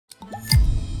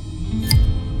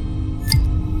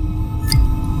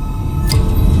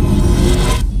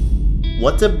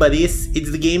What's up buddies,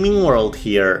 it's the Gaming World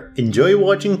here. Enjoy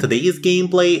watching today's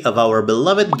gameplay of our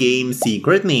beloved game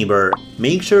Secret Neighbor.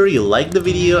 Make sure you like the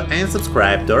video and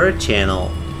subscribe to our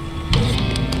channel.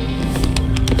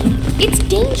 It's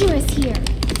dangerous here.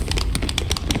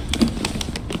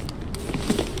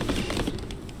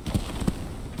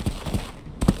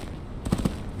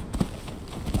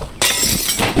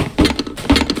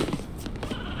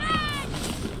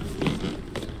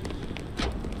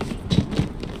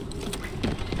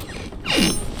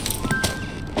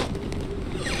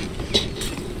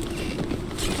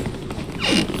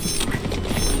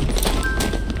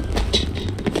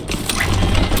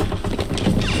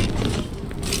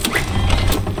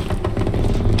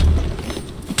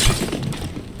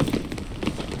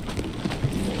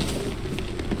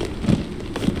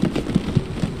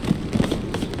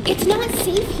 It's not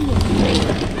safe here.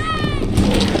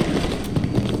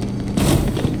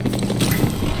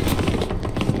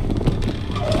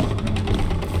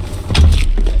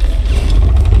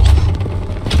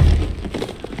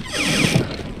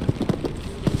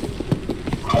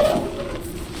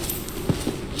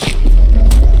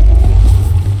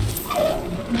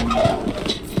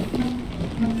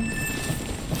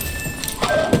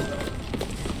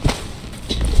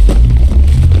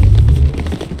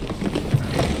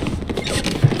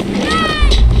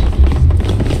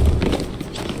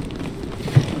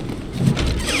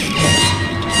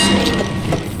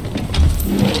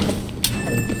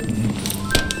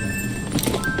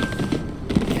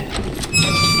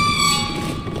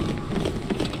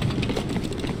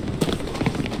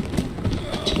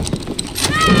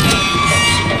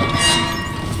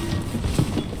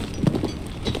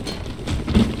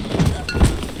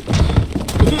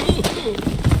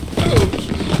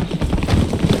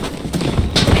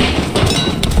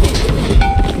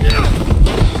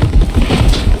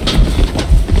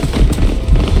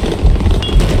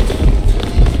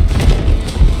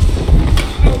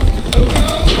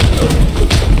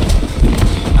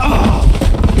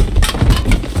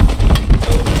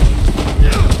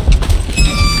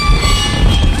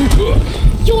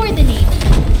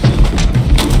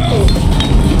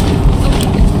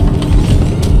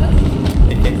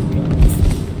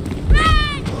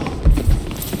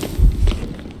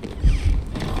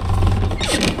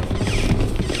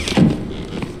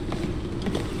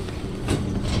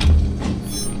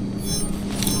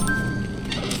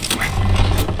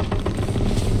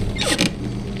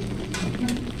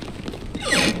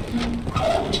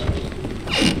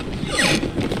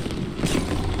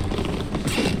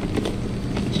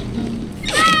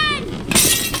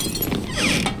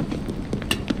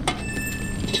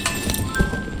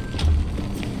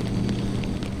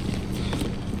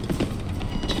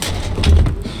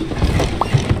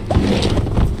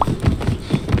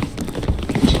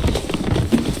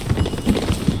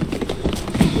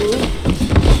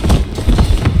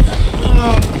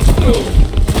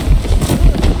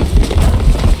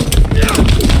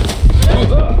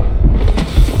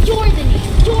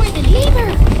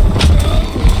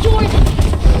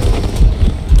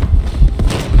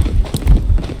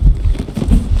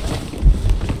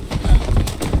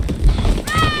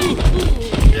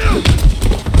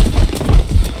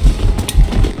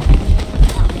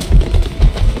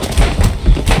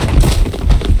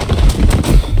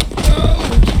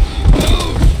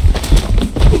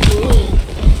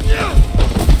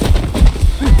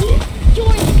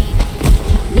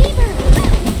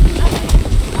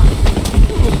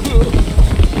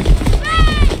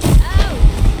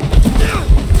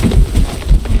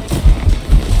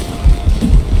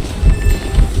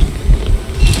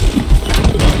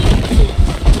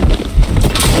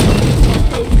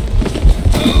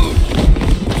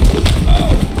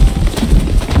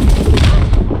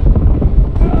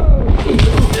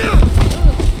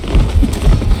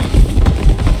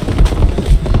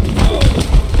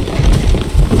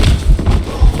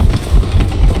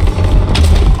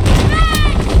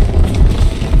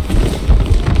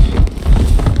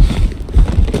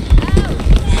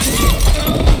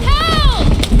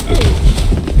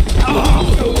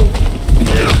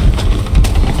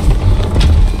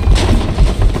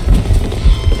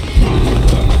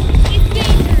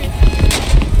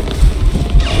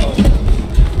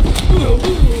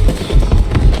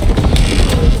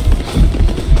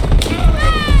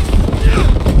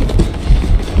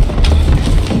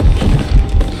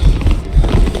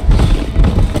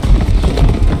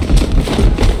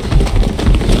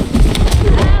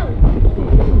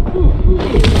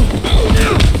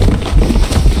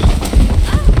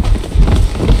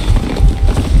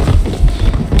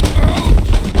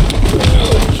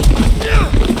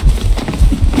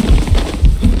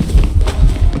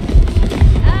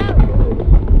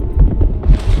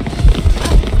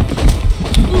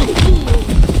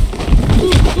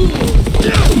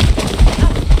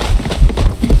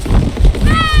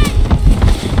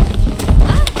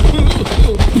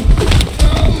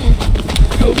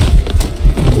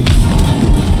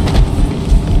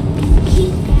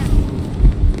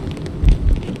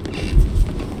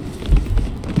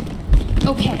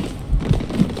 Okay.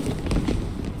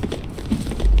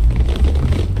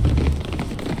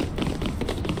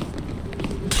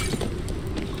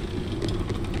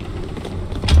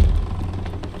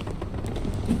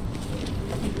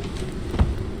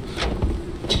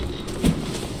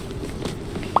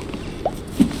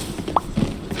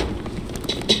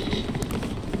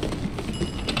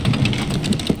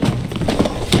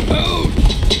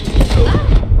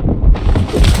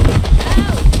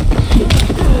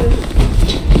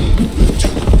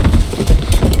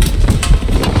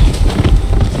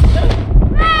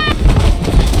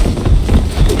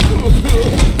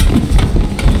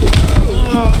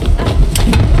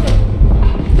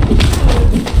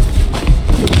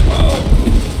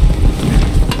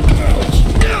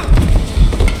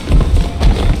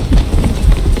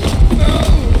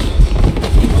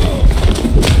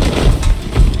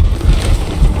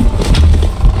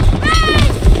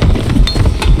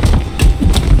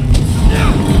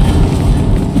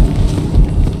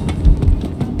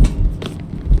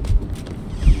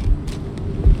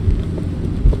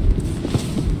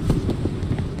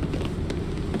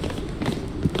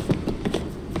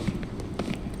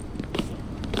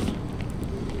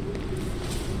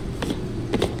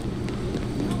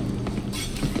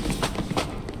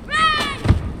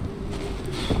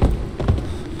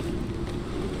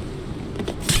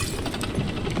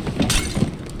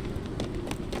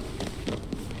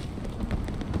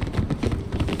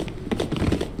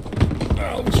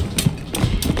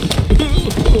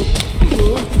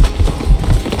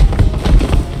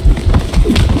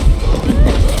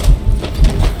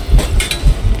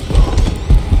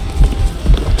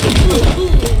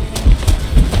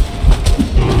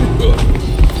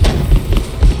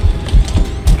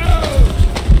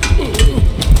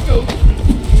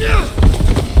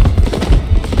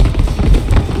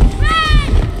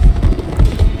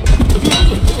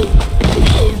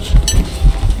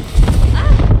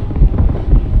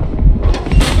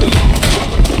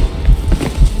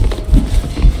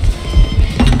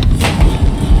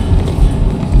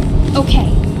 Okay.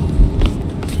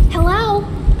 Hello?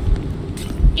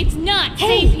 It's not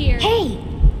Hey! safe here. Hey!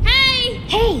 Hey!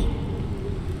 Hey!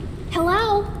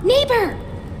 Hello? Neighbor!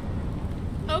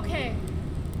 Okay.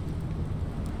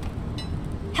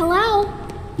 Hello?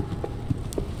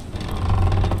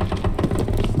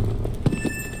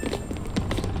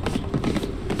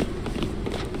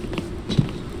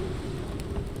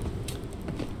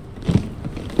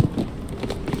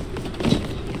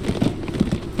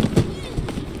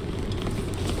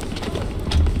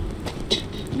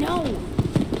 No!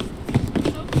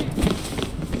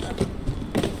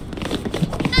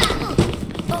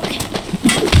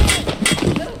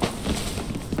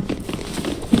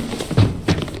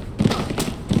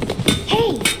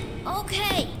 Hey!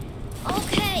 Okay.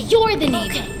 Okay. You're the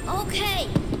neighbor! Okay.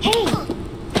 Hey!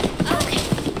 Okay.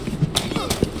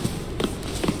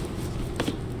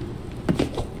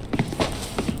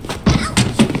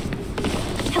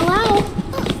 Hello?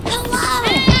 Hello.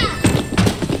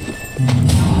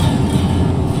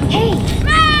 Hey!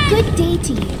 Good day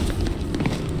to you.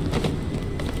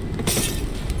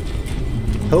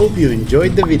 Hope you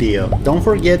enjoyed the video. Don't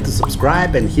forget to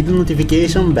subscribe and hit the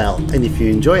notification bell. And if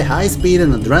you enjoy high speed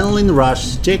and adrenaline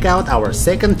rush, check out our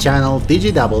second channel,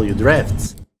 DGW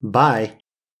Drifts. Bye!